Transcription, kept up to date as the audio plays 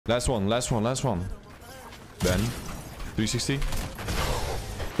Last one. Ben. 360.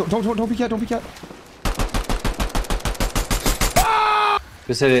 Don't peek yet, don't peek yet.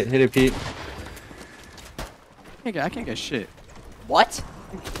 Just hit it, Pete. I can't get shit. What?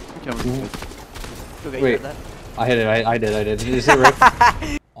 Wait, I hit it. I did. Is it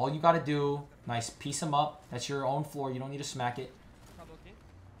right? All you gotta do, nice, piece them up. That's your own floor. You don't need to smack it.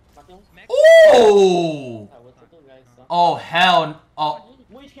 Oh! Oh hell! Oh.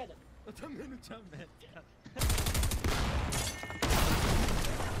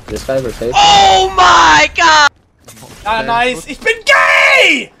 This guy was safe. Oh my god! Ah, nice. Ich bin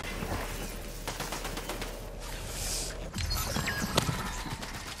gay!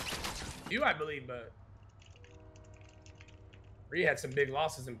 You, I believe, but Ree had some big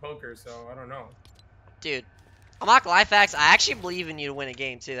losses in poker, so I don't know. Dude, I'm not gonna lie, facts. I actually believe in you to win a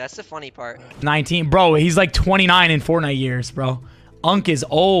game too. That's the funny part. 19, bro. He's like 29 in Fortnite years, bro. Unk is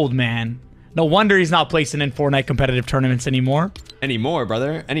old, man. No wonder he's not placing in Fortnite competitive tournaments anymore. Anymore,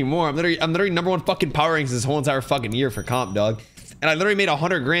 brother. Anymore. I'm literally #1 fucking power rankings this whole entire fucking year for comp, dog. And I literally made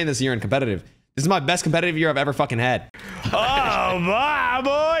 100 grand this year in competitive. This is my best competitive year I've ever fucking had. Oh,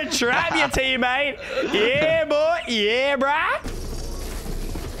 boy, trap your teammate. Yeah, boy. Yeah, bruh.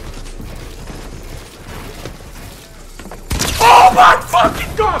 Oh my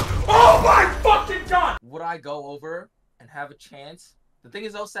fucking god! Oh my fucking god! Would I go over and have a chance? The thing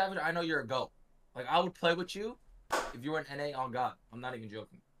is though, Savage, I know you're a GOAT. Like, I would play with you if you were an NA on God. I'm not even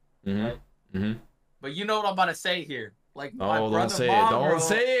joking. Right? But you know what I'm about to say here. Like, my brother don't say Mongrel, it. Don't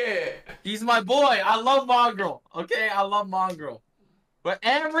say it. He's my boy. I love Mongrel. Okay? I love Mongrel. But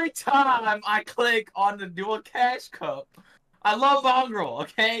every time I click on the dual cash cup, I love Mongrel,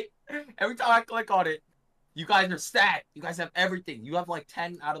 okay? Every time I click on it, you guys are stacked. You guys have everything. You have like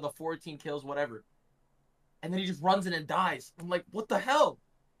 10 out of the 14 kills, whatever. And then he just runs in and dies. I'm like, what the hell?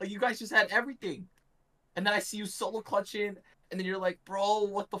 Like, you guys just had everything. And then I see you solo clutching, and then you're like, bro,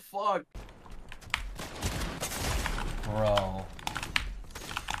 what the fuck? Bro.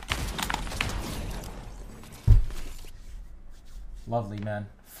 Lovely, man.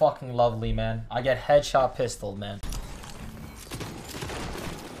 Fucking lovely, man. I get headshot pistoled, man.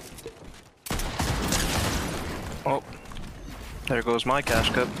 Oh, there goes my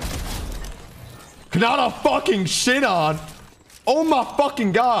cash cup. Not a fucking shit on. Oh my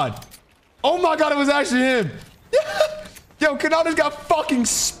fucking god. Oh my god, it was actually him. Yo, Kanada's got fucking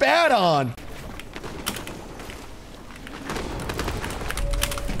spat on.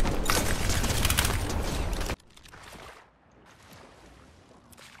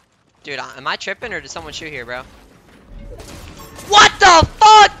 Dude, am I tripping or did someone shoot here, bro? What the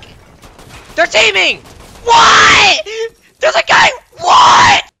fuck? They're teaming! What? There's a guy!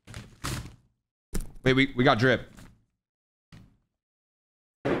 What? Wait, we got drip.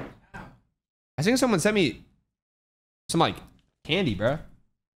 I think someone sent me some like candy, bro.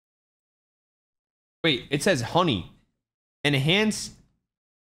 Wait, it says honey. Enhance.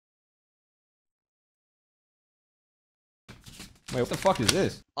 Wait, what the fuck is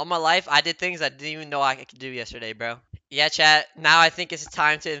this? All my life, I did things I didn't even know I could do yesterday, bro. Yeah, chat. Now I think it's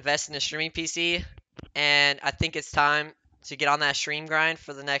time to invest in a streaming PC. And I think it's time to get on that stream grind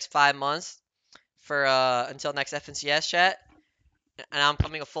for the next 5 months. For until next FNCS, chat. And I'm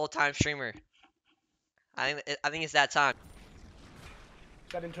becoming a full-time streamer. I think it's that time.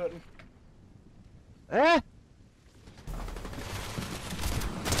 Got into it.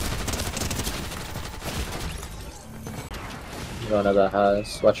 One of the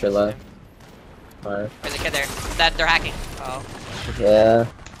house. Watch your left. Fire. There's a kid there. They're hacking. Oh. Yeah.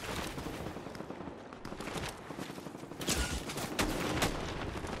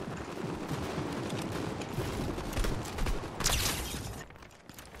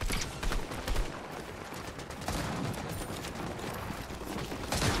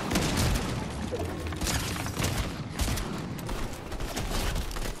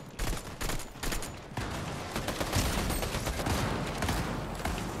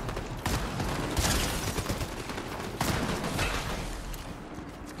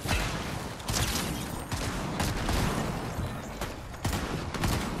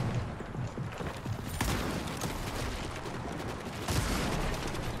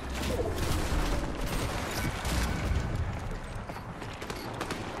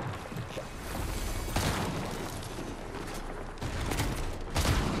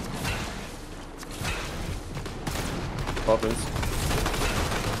 Bubbles.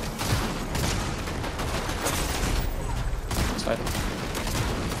 Side.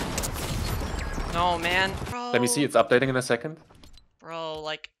 No, man. Bro. Let me see, it's updating in a second. Bro,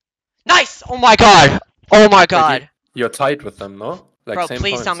 like... Nice! Oh my god! Oh my god! You're tied with them, no? Like Bro, same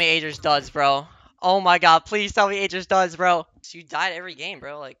please points. tell me Aegis does, bro. Oh my god, please tell me Aegis does, bro. So you died every game,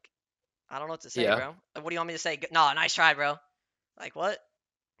 bro. Like, I don't know what to say, Yeah. bro. Like, what do you want me to say? No, nice try, bro. Like, what?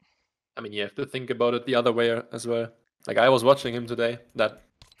 I mean, you have to think about it the other way as well. Like, I was watching him today. That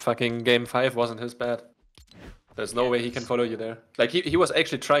fucking game 5 wasn't his bad. There's no Yeah, way he can follow you there. Like, he was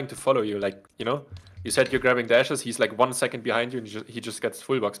actually trying to follow you. Like, you know, you said you're grabbing dashes. He's like 1 second behind you, and he just gets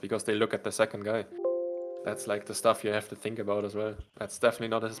full box because they look at the second guy. That's like the stuff you have to think about as well. That's definitely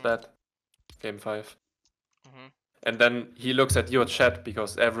not his bad. Game 5. And then he looks at your chat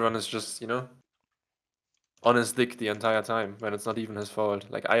because everyone is just, you know, on his dick the entire time when it's not even his fault.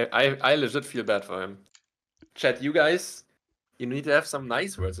 Like, I legit feel bad for him. Chat, you guys, you need to have some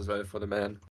nice words as well for the man.